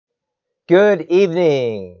Good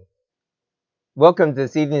evening. Welcome to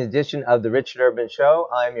this evening's edition of the Richard Urban Show.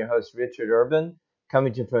 I'm your host, Richard Urban,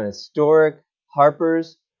 coming to you from historic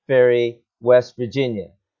Harper's Ferry, West Virginia.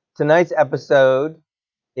 Tonight's episode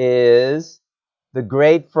is The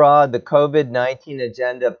Great Fraud, the COVID-19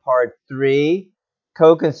 Agenda, Part 3,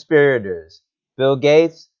 Co-Conspirators, Bill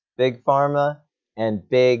Gates, Big Pharma, and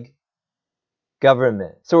Big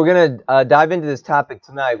Government. So we're going to dive into this topic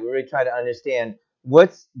tonight. We're really trying to understand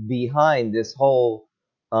what's behind this whole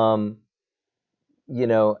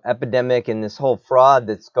epidemic and this whole fraud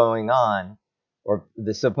that's going on, or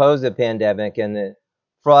the supposed pandemic and the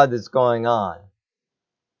fraud that's going on.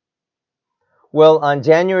 Well, on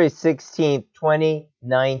January 16th,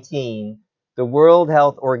 2019, the World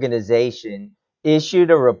Health Organization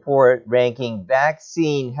issued a report ranking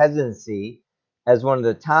vaccine hesitancy as one of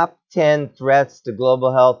the top 10 threats to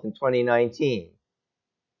global health in 2019.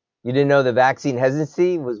 You didn't know the vaccine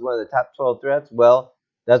hesitancy was one of the top 12 threats? Well,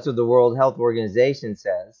 that's what the World Health Organization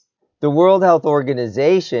says. The World Health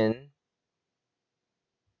Organization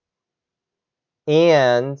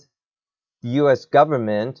and the U.S.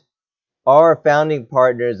 government are founding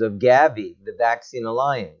partners of Gavi, the Vaccine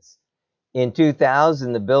Alliance. In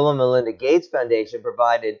 2000, the Bill and Melinda Gates Foundation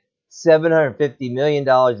provided $750 million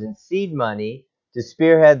in seed money to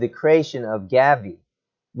spearhead the creation of Gavi,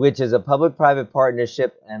 which is a public-private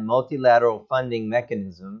partnership and multilateral funding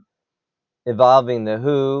mechanism involving the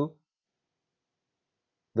WHO,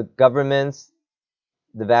 the governments,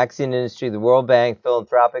 the vaccine industry, the World Bank,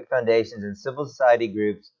 philanthropic foundations, and civil society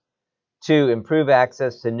groups to improve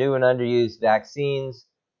access to new and underused vaccines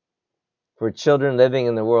for children living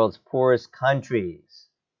in the world's poorest countries,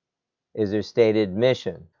 is their stated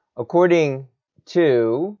mission. According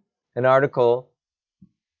to an article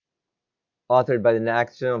authored by the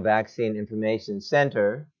National Vaccine Information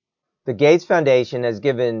Center, the Gates Foundation has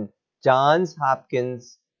given Johns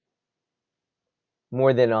Hopkins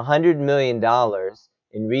more than $100 million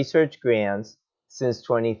in research grants since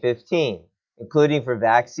 2015, including for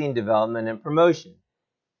vaccine development and promotion.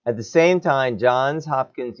 At the same time, Johns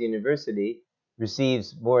Hopkins University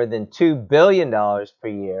receives more than $2 billion per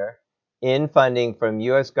year in funding from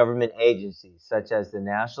U.S. government agencies such as the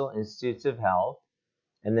National Institutes of Health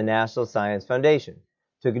and the National Science Foundation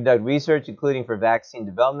to conduct research, including for vaccine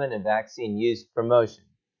development and vaccine use promotion.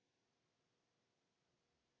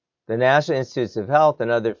 The National Institutes of Health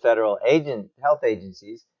and other federal health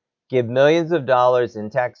agencies give millions of dollars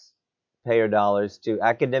in taxpayer dollars to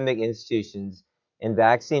academic institutions and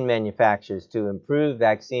vaccine manufacturers to improve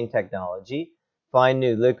vaccine technology, find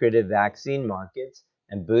new lucrative vaccine markets,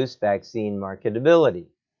 and boost vaccine marketability.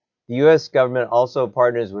 The U.S. government also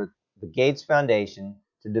partners with the Gates Foundation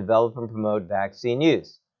to develop and promote vaccine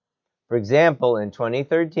use. For example, in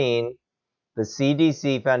 2013, the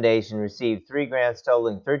CDC Foundation received 3 grants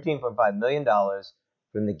totaling $13.5 million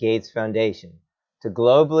from the Gates Foundation to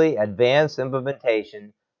globally advance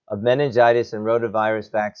implementation of meningitis and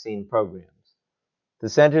rotavirus vaccine programs. The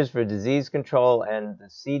Centers for Disease Control and the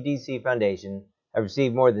CDC Foundation have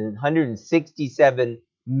received more than $167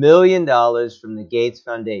 million from the Gates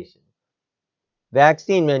Foundation.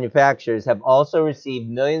 Vaccine manufacturers have also received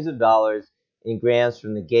millions of dollars in grants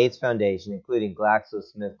from the Gates Foundation, including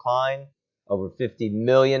GlaxoSmithKline, over $50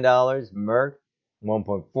 million, Merck,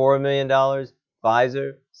 $1.4 million,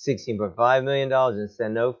 Pfizer, $16.5 million, and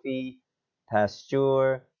Sanofi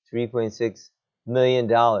Pasteur, $3.6 million.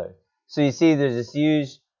 So you see there's this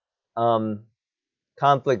huge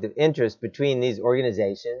conflict of interest between these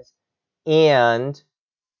organizations and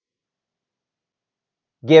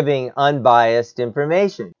giving unbiased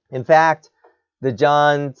information. In fact, the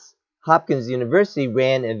Johns Hopkins University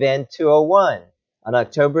ran Event 201 on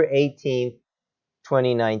October 18th,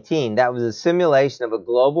 2019. That was a simulation of a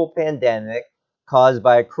global pandemic caused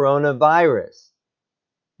by a coronavirus.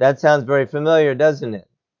 That sounds very familiar, doesn't it?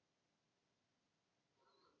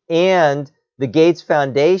 And the Gates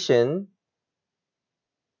Foundation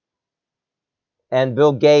and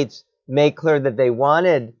Bill Gates made clear that they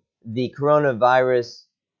wanted the coronavirus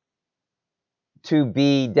to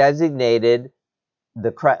be designated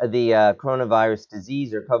the coronavirus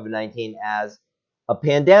disease or COVID-19 as a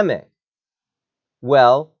pandemic.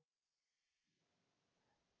 Well,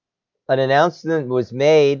 an announcement was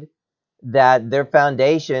made that their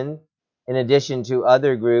foundation, in addition to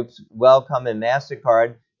other groups, Wellcome and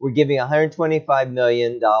MasterCard, were giving $125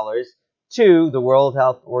 million to the World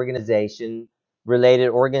Health Organization related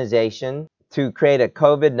organization to create a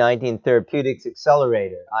COVID-19 therapeutics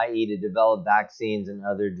accelerator, i.e. to develop vaccines and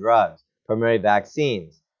other drugs, primarily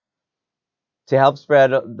vaccines, to help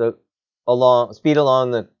speed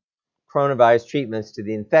along the coronavirus treatments to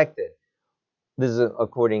the infected. This is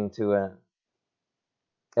according to an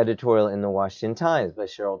editorial in the Washington Times by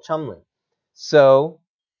Cheryl Chumley. So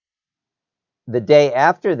the day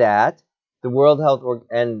after that, the World Health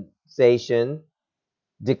Organization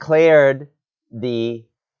declared the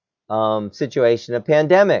situation a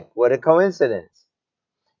pandemic. What a coincidence.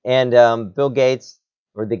 And Bill Gates,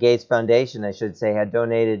 or the Gates Foundation, I should say, had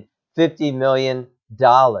donated $50 million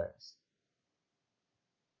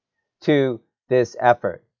to this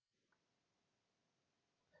effort.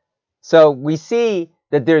 So we see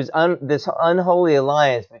that there's this unholy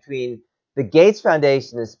alliance between the Gates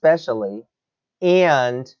Foundation especially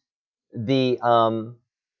and the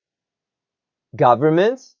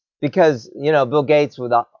governments, because, Bill Gates,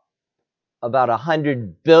 with about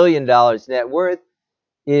 $100 billion net worth,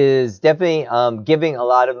 is definitely giving a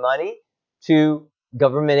lot of money to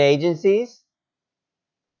government agencies,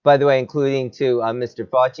 by the way, including to Mr.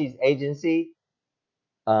 Fauci's agency,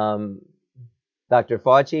 Dr.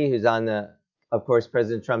 Fauci, who's on of course,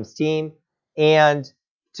 President Trump's team, and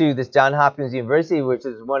to this Johns Hopkins University, which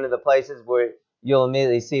is one of the places where you'll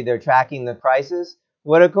immediately see they're tracking the crisis.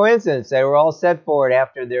 What a coincidence. They were all set for it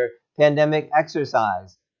after their pandemic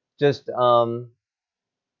exercise just 3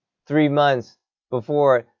 months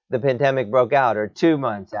before the pandemic broke out, or 2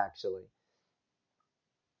 months, actually.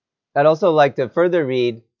 I'd also like to further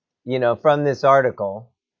read, from this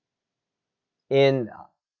article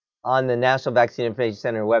on the National Vaccine Information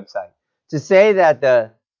Center website. To say that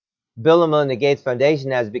the Bill and Melinda Gates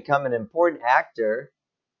Foundation has become an important actor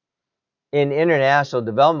in international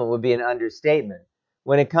development would be an understatement.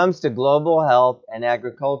 When it comes to global health and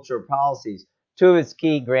agricultural policies, two of its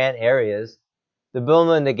key grant areas, the Bill and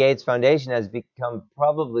Melinda Gates Foundation has become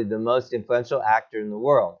probably the most influential actor in the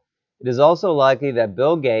world. It is also likely that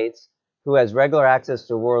Bill Gates, who has regular access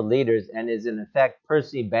to world leaders and is in effect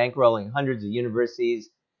personally bankrolling hundreds of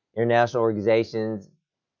universities, international organizations,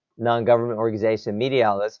 non-government organizations, media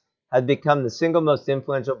outlets, has become the single most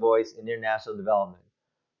influential voice in international development.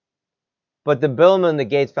 But the Bill and Melinda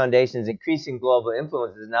Gates Foundation's increasing global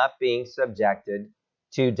influence is not being subjected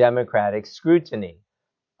to democratic scrutiny.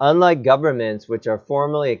 Unlike governments, which are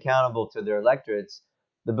formally accountable to their electorates,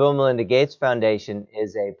 the Bill and Melinda Gates Foundation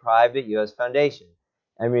is a private U.S. foundation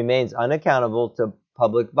and remains unaccountable to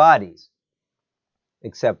public bodies,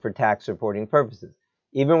 except for tax reporting purposes.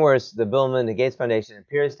 Even worse, the Bill and Melinda Gates Foundation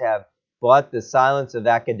appears to have bought the silence of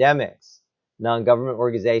academics, non-government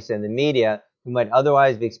organizations, and the media, who might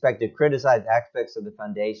otherwise be expected to criticize aspects of the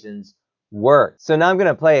foundation's work. So now I'm going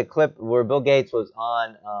to play a clip where Bill Gates was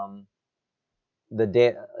on the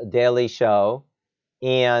Daily Show,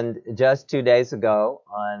 and just 2 days ago,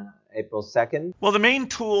 on April 2nd. Well, the main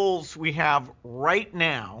tools we have right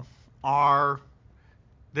now are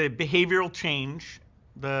the behavioral change,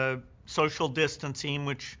 the social distancing,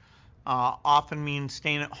 which often means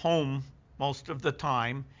staying at home most of the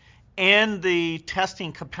time, and the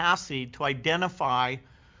testing capacity to identify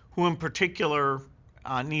who in particular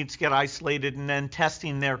needs to get isolated, and then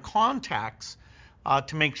testing their contacts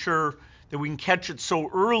to make sure that we can catch it so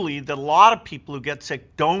early that a lot of people who get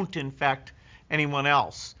sick don't infect anyone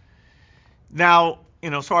else. Now,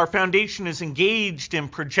 so our foundation is engaged in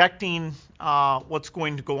projecting what's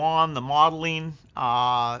going to go on, the modeling.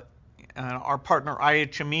 Our partner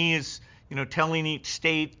IHME is, telling each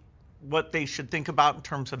state what they should think about in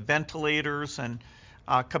terms of ventilators and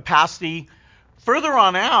capacity. Further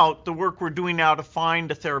on out, the work we're doing now to find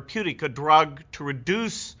a therapeutic, a drug to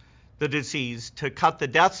reduce the disease, to cut the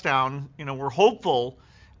deaths down, we're hopeful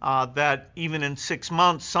that even in 6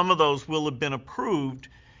 months, some of those will have been approved.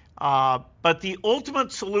 But the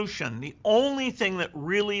ultimate solution, the only thing that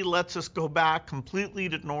really lets us go back completely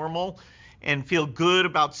to normal and feel good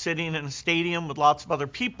about sitting in a stadium with lots of other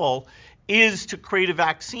people, is to create a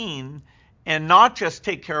vaccine and not just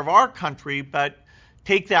take care of our country, but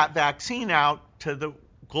take that vaccine out to the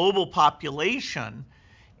global population,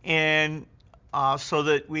 and so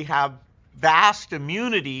that we have vast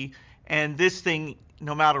immunity, and this thing,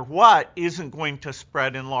 no matter what, isn't going to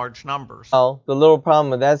spread in large numbers. Well, the little problem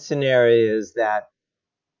with that scenario is that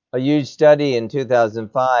a huge study in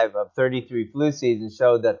 2005 of 33 flu seasons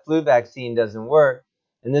showed that flu vaccine doesn't work,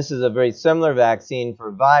 and this is a very similar vaccine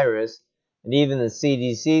for virus, and even the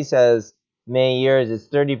CDC says many years it's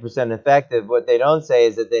 30% effective. What they don't say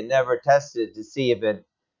is that they never tested it to see if it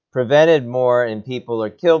prevented more in people or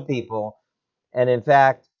killed people, and in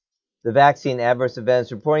fact, the Vaccine Adverse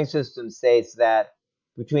Events Reporting System states that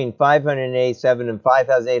between 587 and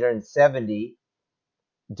 5,870,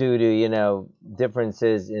 due to,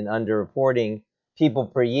 differences in underreporting, people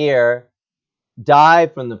per year die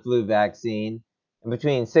from the flu vaccine, and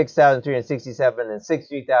between 6,367 and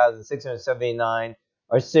 63,679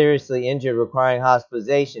 are seriously injured, requiring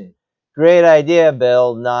hospitalization. Great idea,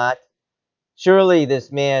 Bill. Not. Surely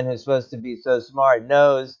this man who's supposed to be so smart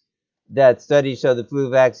knows that studies show the flu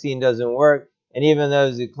vaccine doesn't work, and even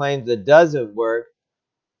those who claim it doesn't work,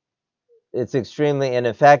 it's extremely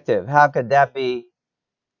ineffective. How could that be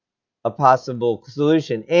a possible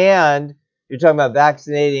solution? And you're talking about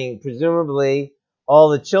vaccinating, presumably, all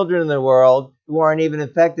the children in the world who aren't even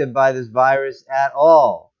infected by this virus at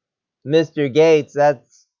all. Mr. Gates,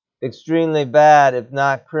 that's extremely bad, if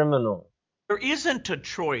not criminal. There isn't a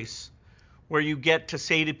choice where you get to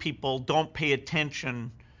say to people, don't pay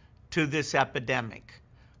attention to this epidemic.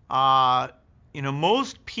 Uh,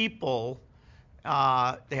 most people,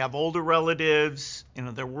 they have older relatives,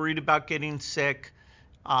 they're worried about getting sick.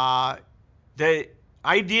 Uh, the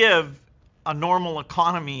idea of a normal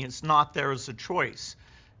economy is not there as a choice.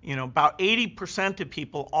 About 80% of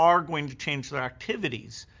people are going to change their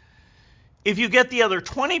activities. If you get the other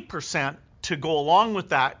 20% to go along with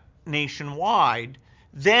that nationwide,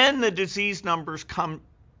 then the disease numbers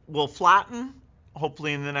will flatten,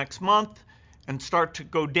 hopefully in the next month, and start to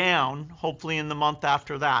go down, hopefully in the month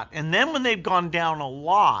after that. And then when they've gone down a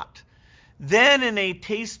lot, then in a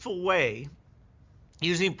tasteful way,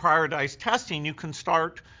 using prioritized testing, you can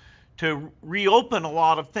start to reopen a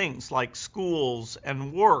lot of things like schools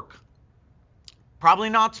and work. Probably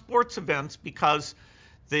not sports events, because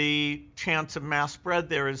the chance of mass spread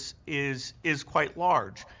there is quite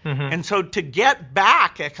large. Mm-hmm. And so to get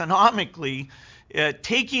back economically,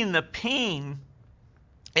 taking the pain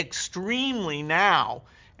extremely now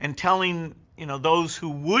and telling those who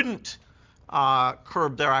wouldn't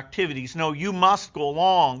curb their activities, no, you must go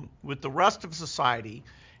along with the rest of society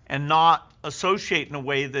and not associate in a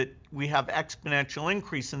way that we have exponential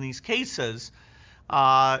increase in these cases.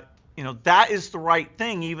 That is the right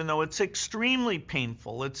thing, even though it's extremely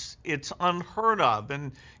painful. It's unheard of,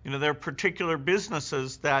 and there are particular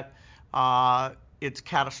businesses that it's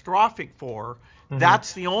catastrophic for. Mm-hmm.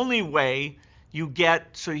 That's the only way you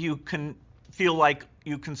get so you can feel like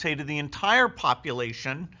you can say to the entire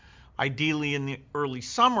population, ideally in the early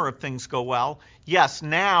summer if things go well, yes,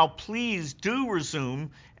 now please do resume,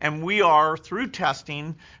 and we are, through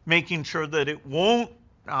testing, making sure that it won't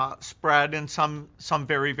spread in some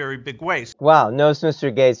very, very big ways. Wow, notice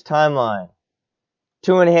Mr. Gates' timeline.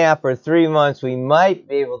 2.5 or 3 months, we might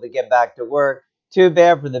be able to get back to work. Too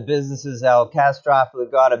bad for the businesses that will catastrophically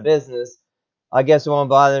go out of business. I guess it won't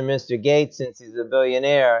bother Mr. Gates since he's a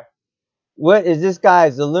billionaire. What is this guy?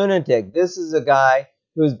 Is a lunatic. This is a guy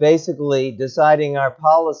who's basically deciding our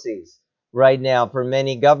policies right now for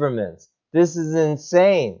many governments. This is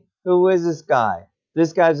insane. Who is this guy?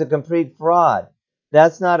 This guy's a complete fraud.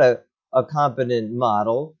 That's not a competent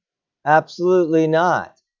model. Absolutely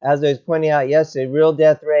not. As I was pointing out yesterday, real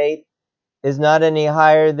death rate is not any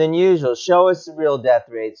higher than usual. Show us the real death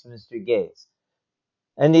rates, Mr. Gates.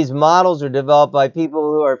 And these models are developed by people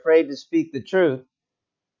who are afraid to speak the truth.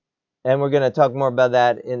 And we're going to talk more about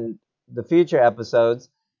that in the future episodes,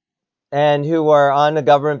 and who are on the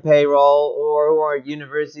government payroll or who are at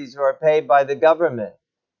universities who are paid by the government.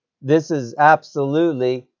 This is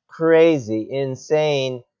absolutely crazy,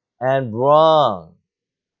 insane, and wrong.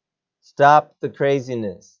 Stop the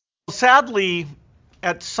craziness. Sadly,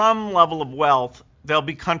 at some level of wealth, there'll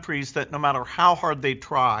be countries that no matter how hard they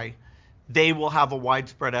try, they will have a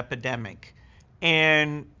widespread epidemic.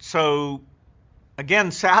 And so,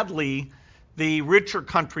 again, sadly, the richer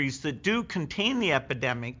countries that do contain the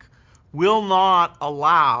epidemic will not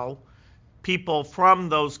allow people from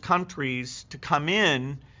those countries to come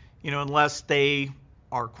in, unless they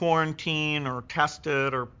are quarantined or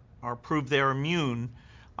tested or prove they're immune.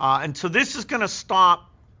 And so this is going to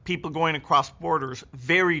stop people going across borders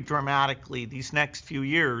very dramatically these next few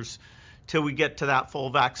years till we get to that full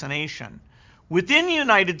vaccination. Within the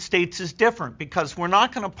United States is different, because we're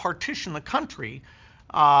not going to partition the country.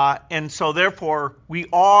 And so therefore, we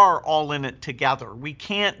are all in it together. We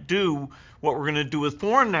can't do what we're going to do with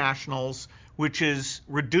foreign nationals, which is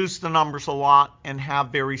reduce the numbers a lot and have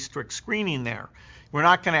very strict screening there. We're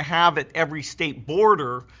not going to have at every state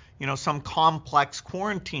border, some complex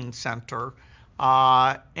quarantine center.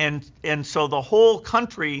 And so the whole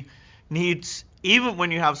country needs, even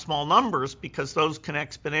when you have small numbers, because those can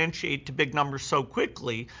exponentiate to big numbers so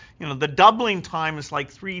quickly, the doubling time is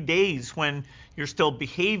like 3 days when you're still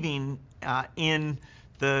behaving in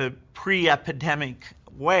the pre-epidemic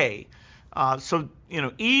way. So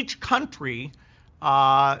each country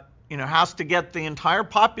has to get the entire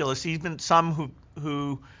populace, even some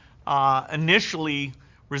who initially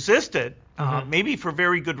resisted, maybe for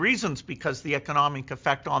very good reasons, because the economic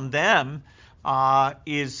effect on them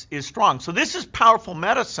is strong. So this is powerful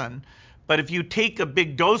medicine, but if you take a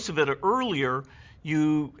big dose of it earlier,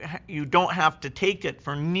 you don't have to take it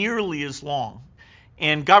for nearly as long.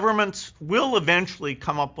 And governments will eventually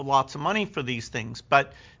come up with lots of money for these things,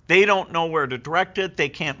 but they don't know where to direct it. They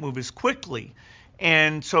can't move as quickly.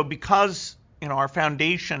 And so because our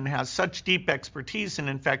foundation has such deep expertise in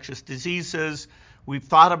infectious diseases, we've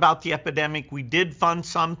thought about the epidemic. We did fund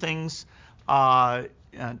some things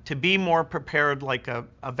to be more prepared, like a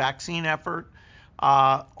vaccine effort.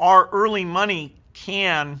 Our early money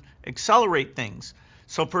can accelerate things.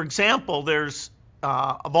 So, for example, there's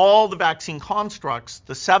of all the vaccine constructs,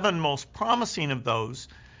 the 7 most promising of those,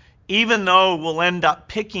 even though we'll end up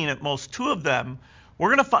picking at most 2 of them, we're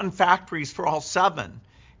going to fund factories for all 7.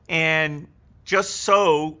 And just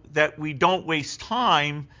so that we don't waste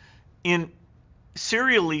time in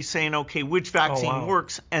serially saying, okay, which vaccine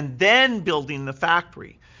works, and then building the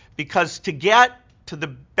factory. Because to get to the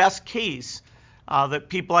best case that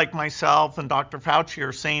people like myself and Dr. Fauci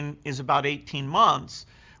are saying is about 18 months,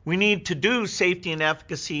 we need to do safety and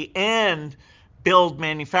efficacy and build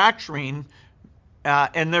manufacturing,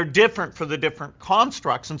 and they're different for the different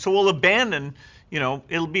constructs. And so we'll abandon,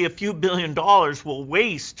 it'll be a few $billions we'll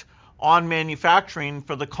waste on manufacturing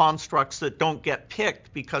for the constructs that don't get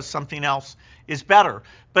picked because something else is better.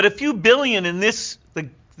 But a few billion in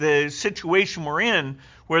the situation we're in,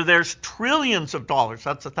 where there's trillions of dollars,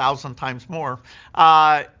 that's 1,000 times more,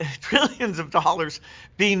 trillions of dollars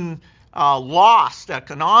being lost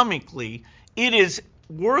economically, it is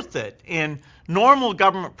worth it. And normal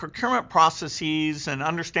government procurement processes and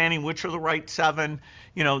understanding which are the right 7,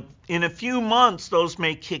 in a few months those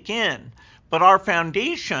may kick in. But our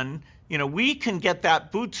foundation, we can get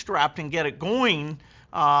that bootstrapped and get it going,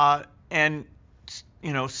 and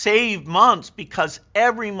save months, because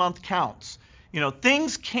every month counts.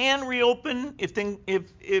 Things can reopen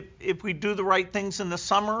if we do the right things in the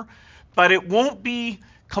summer, but it won't be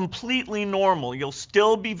completely normal. You'll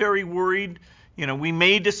still be very worried. We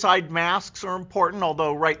may decide masks are important,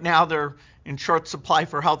 although right now they're in short supply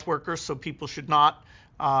for health workers, so people should not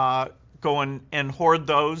go and hoard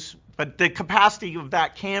those. But the capacity of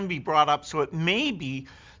that can be brought up, so it may be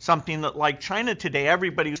something that, like China today,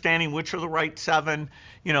 everybody's understanding which are the right 7.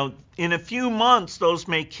 In a few months, those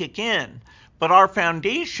may kick in. But our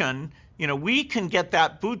foundation, we can get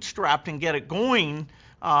that bootstrapped and get it going,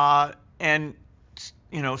 and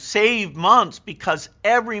save months, because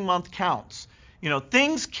every month counts.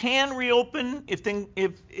 Things can reopen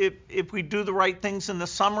if we do the right things in the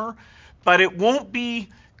summer, but it won't be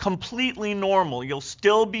completely normal. You'll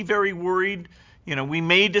still be very worried. We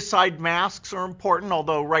may decide masks are important,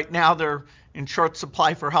 although right now they're in short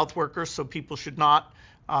supply for health workers, so people should not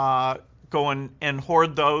go and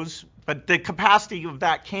hoard those. But the capacity of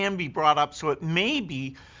that can be brought up, so it may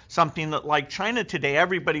be something that, like China today,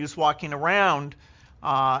 everybody who's walking around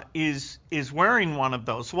is wearing one of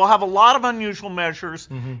those. So we'll have a lot of unusual measures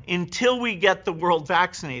until we get the world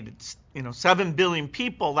vaccinated. 7 billion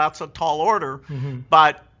people, that's a tall order,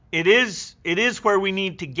 but it is where we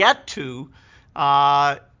need to get to,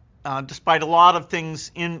 despite a lot of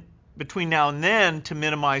things in between now and then, to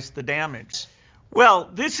minimize the damage. Well,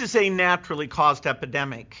 this is a naturally caused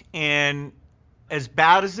epidemic, and as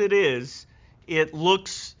bad as it is, it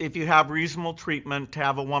looks, if you have reasonable treatment, to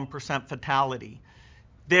have a 1% fatality.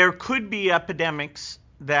 There could be epidemics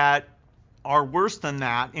that are worse than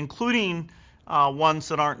that, including ones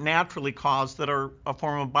that aren't naturally caused, that are a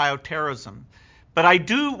form of bioterrorism. But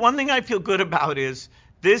one thing I feel good about is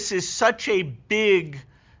this is such a big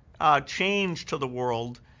change to the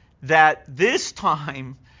world that this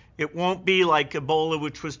time it won't be like Ebola,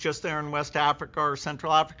 which was just there in West Africa or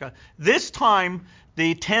Central Africa. This time,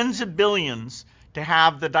 the tens of billions to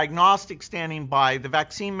have the diagnostic standing by, the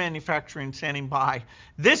vaccine manufacturing standing by,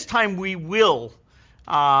 this time we will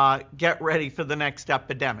get ready for the next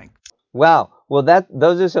epidemic. Wow. Well,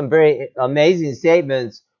 those are some very amazing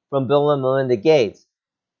statements from Bill and Melinda Gates.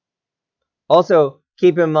 Also,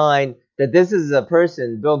 keep in mind that this is a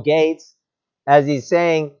person, Bill Gates, as he's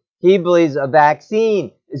saying, he believes a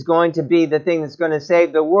vaccine is going to be the thing that's going to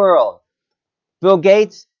save the world. Bill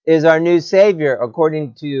Gates is our new savior,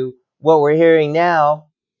 according to what we're hearing now.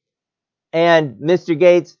 And Mr.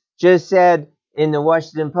 Gates just said in the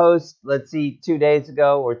Washington Post, let's see, 2 days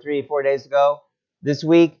ago or 3 or 4 days ago, this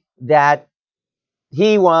week, that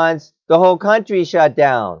he wants the whole country shut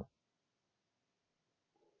down.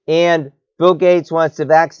 And Bill Gates wants to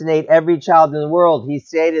vaccinate every child in the world. He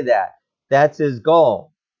stated that. That's his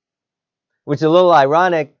goal. Which is a little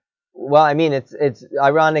ironic well, I mean, it's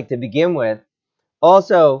ironic to begin with.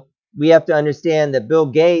 Also, we have to understand that Bill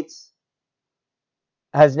Gates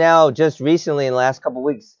has now just recently, in the last couple of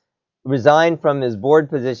weeks, resigned from his board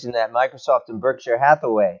position at Microsoft and Berkshire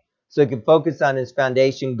Hathaway so he can focus on his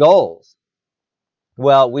foundation goals.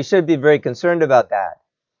 Well, we should be very concerned about that.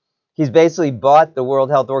 He's basically bought the World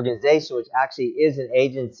Health Organization, which actually is an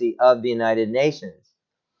agency of the United Nations.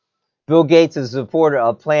 Bill Gates is a supporter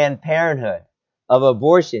of Planned Parenthood, of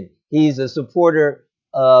abortion. He's a supporter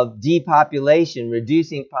of depopulation,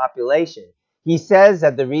 reducing population. He says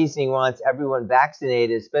that the reason he wants everyone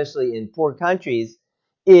vaccinated, especially in poor countries,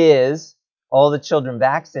 is all the children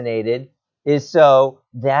vaccinated, is so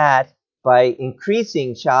that by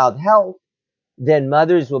increasing child health, then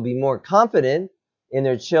mothers will be more confident in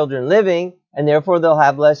their children living, and therefore they'll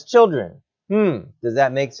have less children. Does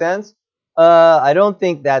that make sense? I don't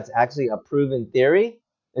think that's actually a proven theory.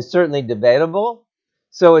 It's certainly debatable.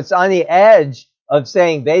 So it's on the edge of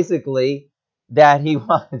saying basically that he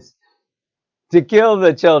wants to kill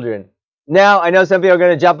the children. Now, I know some people are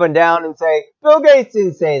going to jump on down and say, Bill Gates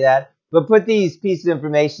didn't say that, but put these pieces of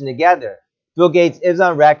information together. Bill Gates is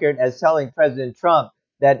on record as telling President Trump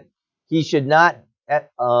that he should not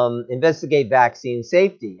investigate vaccine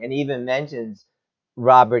safety, and even mentions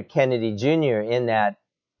Robert Kennedy Jr. in that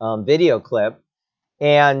video clip.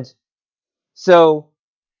 And so,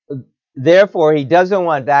 therefore, he doesn't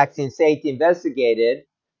want vaccine safety investigated.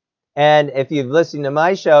 And if you've listened to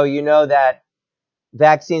my show, you know that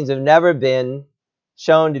vaccines have never been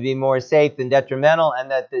shown to be more safe than detrimental,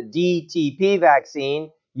 and that the DTP vaccine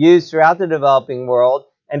used throughout the developing world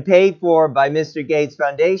and paid for by Mr. Gates'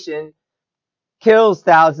 foundation kills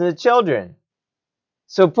thousands of children.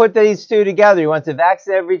 So put these two together. He wants to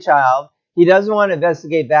vaccinate every child. He doesn't want to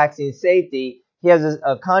investigate vaccine safety. He has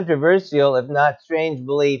a controversial, if not strange,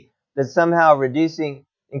 belief that somehow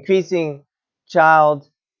decreasing child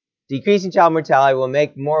mortality will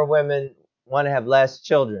make more women want to have less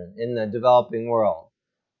children in the developing world.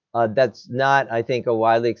 That's not, I think, a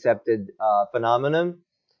widely accepted phenomenon.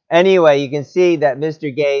 Anyway, you can see that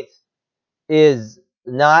Mr. Gates is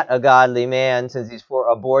not a godly man, since he's for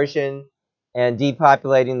abortion and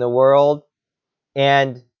depopulating the world,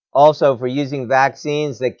 and also for using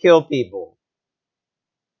vaccines that kill people.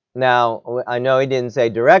 Now, I know he didn't say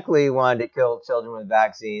directly he wanted to kill children with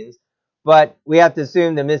vaccines, but we have to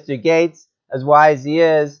assume that Mr. Gates, as wise as he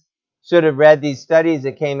is, should have read these studies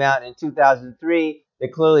that came out in 2003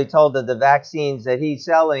 that clearly told that the vaccines that he's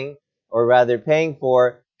selling, or rather paying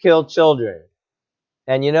for, kill children.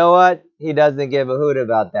 And you know what? He doesn't give a hoot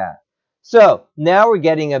about that. So now we're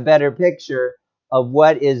getting a better picture of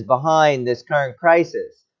what is behind this current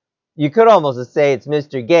crisis. You could almost say it's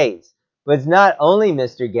Mr. Gates, but it's not only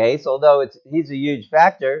Mr. Gates, although he's a huge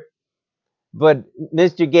factor, but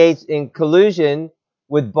Mr. Gates in collusion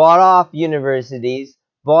with bought off universities,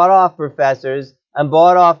 bought off professors, and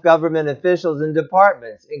bought off government officials and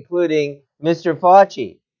departments, including Mr.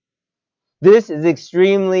 Fauci. This is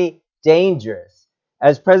extremely dangerous.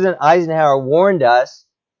 As President Eisenhower warned us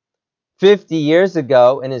 50 years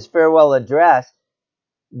ago in his farewell address,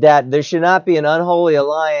 that there should not be an unholy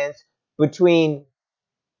alliance between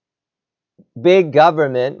big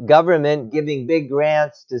government giving big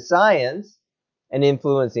grants to science and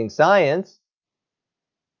influencing science,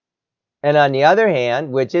 and on the other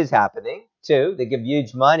hand, which is happening too, they give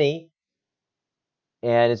huge money,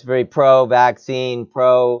 and it's very pro-vaccine,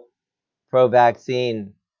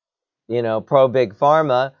 pro-vaccine, pro-big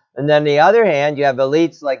pharma. And then on the other hand, you have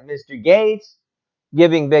elites like Mr. Gates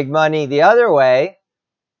giving big money the other way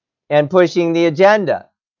and pushing the agenda.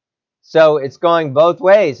 So it's going both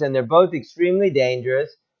ways, and they're both extremely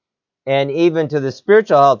dangerous, and even to the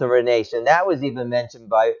spiritual health of our nation. That was even mentioned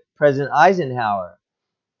by President Eisenhower.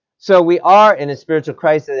 So we are in a spiritual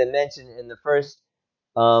crisis, I mentioned in the first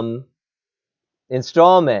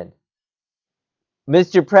installment.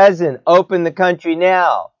 Mr. President, open the country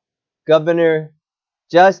now. Governor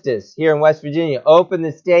Justice here in West Virginia, open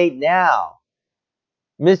the state now.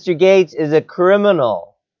 Mr. Gates is a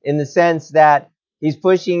criminal in the sense that he's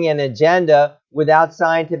pushing an agenda without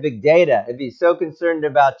scientific data. If he's so concerned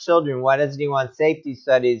about children, why doesn't he want safety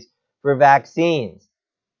studies for vaccines?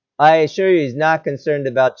 I assure you he's not concerned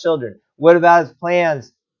about children. What about his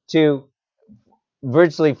plans to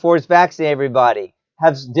virtually force vaccinate everybody?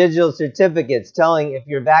 Have digital certificates telling if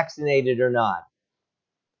you're vaccinated or not?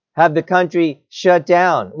 Have the country shut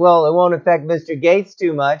down? Well, it won't affect Mr. Gates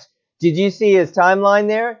too much. Did you see his timeline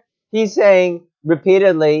there? He's saying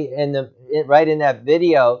repeatedly right in that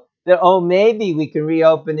video that, maybe we can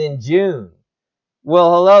reopen in June.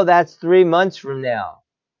 Well, hello, that's 3 months from now.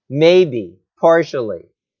 Maybe, partially.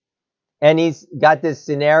 And he's got this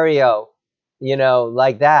scenario,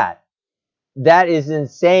 like that. That is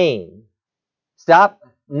insane. Stop.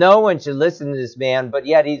 No one should listen to this man, but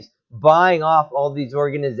yet he's buying off all these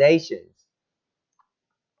organizations,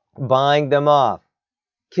 buying them off,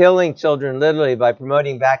 killing children literally by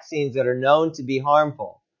promoting vaccines that are known to be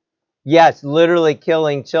harmful. Yes, literally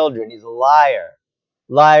killing children. He's a liar.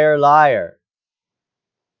 Liar, liar.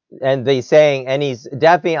 And he's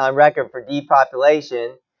definitely on record for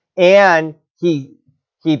depopulation, and he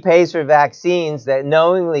pays for vaccines that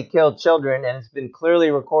knowingly kill children, and it's been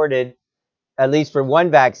clearly recorded, at least for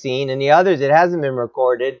one vaccine, and the others it hasn't been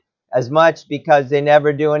recorded as much because they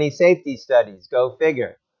never do any safety studies. Go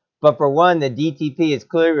figure. But for one, the DTP is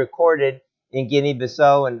clearly recorded in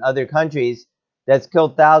Guinea-Bissau and other countries that's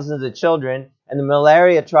killed thousands of children, and the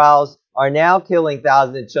malaria trials are now killing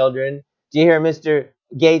thousands of children. Do you hear Mr.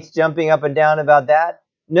 Gates jumping up and down about that?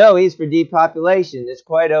 No, he's for depopulation. It's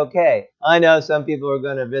quite okay. I know some people are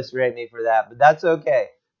going to eviscerate me for that, but that's okay.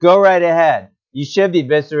 Go right ahead. You should be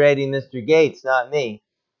eviscerating Mr. Gates, not me.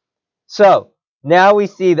 So, now we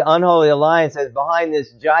see the unholy alliance as behind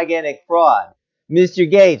this gigantic fraud. Mr.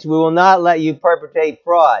 Gates, we will not let you perpetrate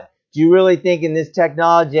fraud. Do you really think in this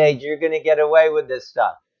technology age you're going to get away with this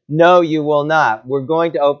stuff? No, you will not. We're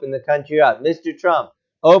going to open the country up. Mr. Trump,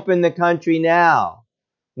 open the country now.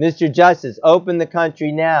 Mr. Justice, open the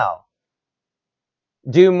country now.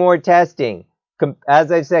 Do more testing. As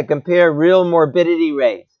I said, compare real morbidity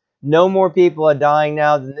rates. No more people are dying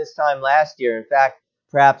now than this time last year. In fact,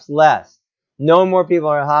 perhaps less. No more people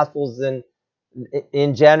are in hospitals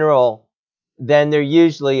in general than there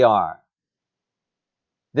usually are.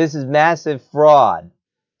 This is massive fraud.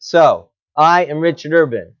 So, I am Richard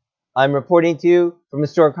Urban. I'm reporting to you from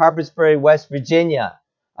historic Harper's Ferry, West Virginia.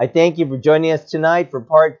 I thank you for joining us tonight for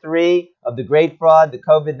part 3 of The Great Fraud, the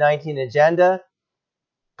COVID-19 Agenda.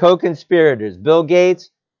 Co-Conspirators, Bill Gates,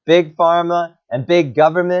 Big Pharma, and Big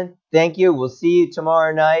Government. Thank you. We'll see you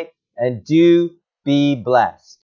tomorrow night, and do be blessed.